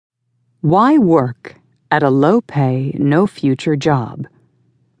Why work at a low-pay, no-future job?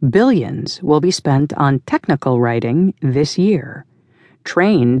 Billions will be spent on technical writing this year.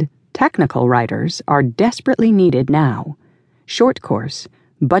 Trained technical writers are desperately needed now. Short course,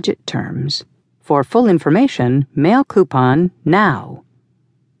 budget terms. For full information, mail coupon now.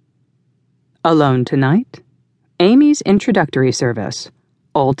 Alone tonight? Amy's introductory service.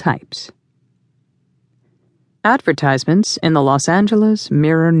 All types. Advertisements in the Los Angeles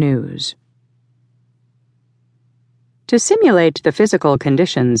Mirror News. To simulate the physical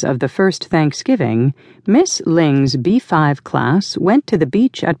conditions of the first Thanksgiving, Miss Ling's B5 class went to the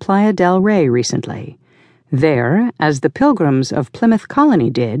beach at Playa del Rey recently. There, as the Pilgrims of Plymouth Colony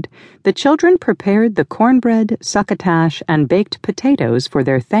did, the children prepared the cornbread, succotash, and baked potatoes for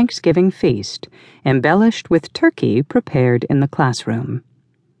their Thanksgiving feast, embellished with turkey prepared in the classroom.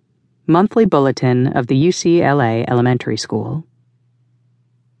 Monthly Bulletin of the UCLA Elementary School.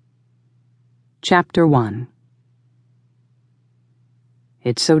 Chapter 1.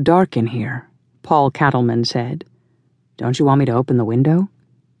 "It's so dark in here," Paul Cattleman said. "Don't you want me to open the window?"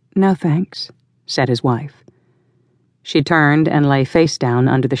 "No, thanks," said his wife. She turned and lay face down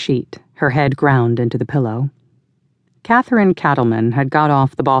under the sheet, her head ground into the pillow. Catherine Cattleman had got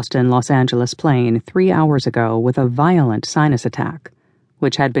off the Boston-Los Angeles plane 3 hours ago with a violent sinus attack,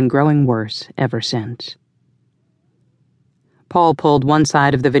 which had been growing worse ever since. Paul pulled one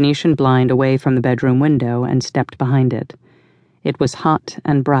side of the Venetian blind away from the bedroom window and stepped behind it. It was hot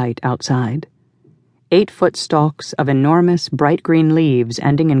and bright outside. 8-foot stalks of enormous bright green leaves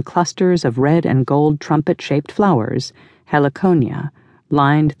ending in clusters of red and gold trumpet-shaped flowers, heliconia,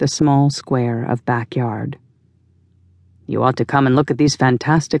 lined the small square of backyard. "You ought to come and look at these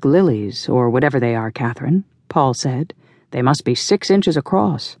fantastic lilies, or whatever they are, Catherine," Paul said. "They must be 6 inches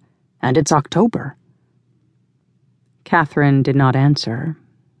across, and it's October." Catherine did not answer.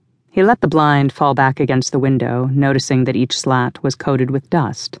 He let the blind fall back against the window, noticing that each slat was coated with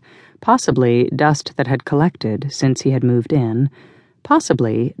dust, possibly dust that had collected since he had moved in,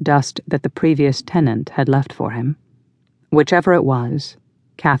 possibly dust that the previous tenant had left for him. Whichever it was,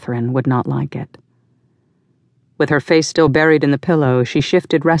 Catherine would not like it. With her face still buried in the pillow, she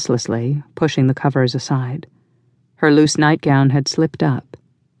shifted restlessly, pushing the covers aside. Her loose nightgown had slipped up,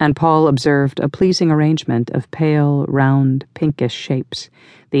 and Paul observed a pleasing arrangement of pale, round, pinkish shapes,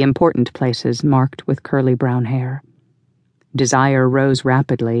 the important places marked with curly brown hair. Desire rose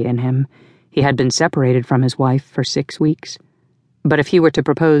rapidly in him. He had been separated from his wife for 6 weeks, but if he were to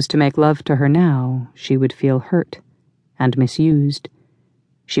propose to make love to her now, she would feel hurt and misused.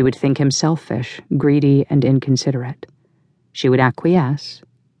 She would think him selfish, greedy, and inconsiderate. She would acquiesce,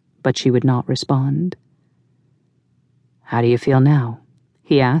 but she would not respond. "How do you feel now?"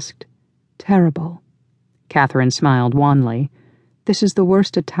 he asked. "Terrible." Catherine smiled wanly. "This is the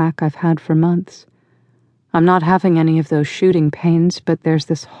worst attack I've had for months. I'm not having any of those shooting pains, but there's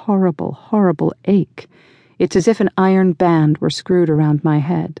this horrible, horrible ache. It's as if an iron band were screwed around my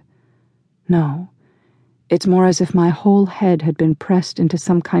head. No, it's more as if my whole head had been pressed into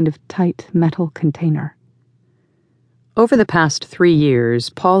some kind of tight metal container." Over the past 3 years,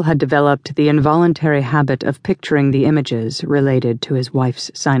 Paul had developed the involuntary habit of picturing the images related to his wife's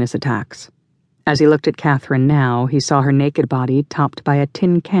sinus attacks. As he looked at Catherine now, he saw her naked body topped by a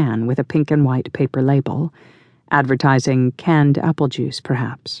tin can with a pink and white paper label, advertising canned apple juice,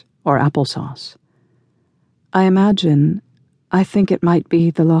 perhaps, or applesauce. I think it might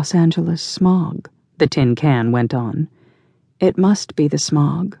be the Los Angeles smog," the tin can went on. "It must be the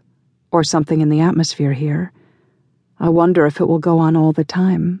smog, or something in the atmosphere here. I wonder if it will go on all the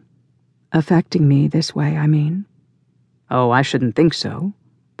time. Affecting me this way, I mean." "Oh, I shouldn't think so,"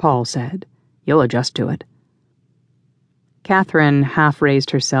 Paul said. "You'll adjust to it." Catherine half raised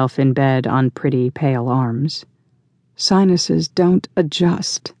herself in bed on pretty, pale arms. "Sinuses don't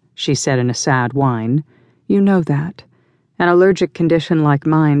adjust," she said in a sad whine. "You know that. An allergic condition like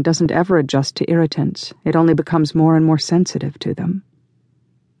mine doesn't ever adjust to irritants. It only becomes more and more sensitive to them."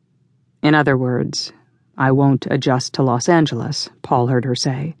 "In other words, I won't adjust to Los Angeles," Paul heard her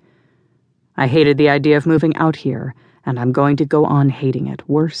say. "I hated the idea of moving out here, and I'm going to go on hating it,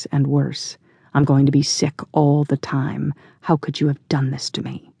 worse and worse. I'm going to be sick all the time. How could you have done this to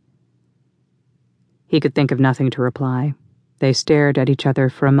me?" He could think of nothing to reply. They stared at each other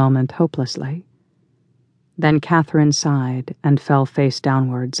for a moment hopelessly. Then Catherine sighed and fell face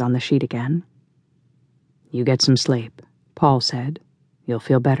downwards on the sheet again. "You get some sleep," Paul said. "You'll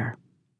feel better."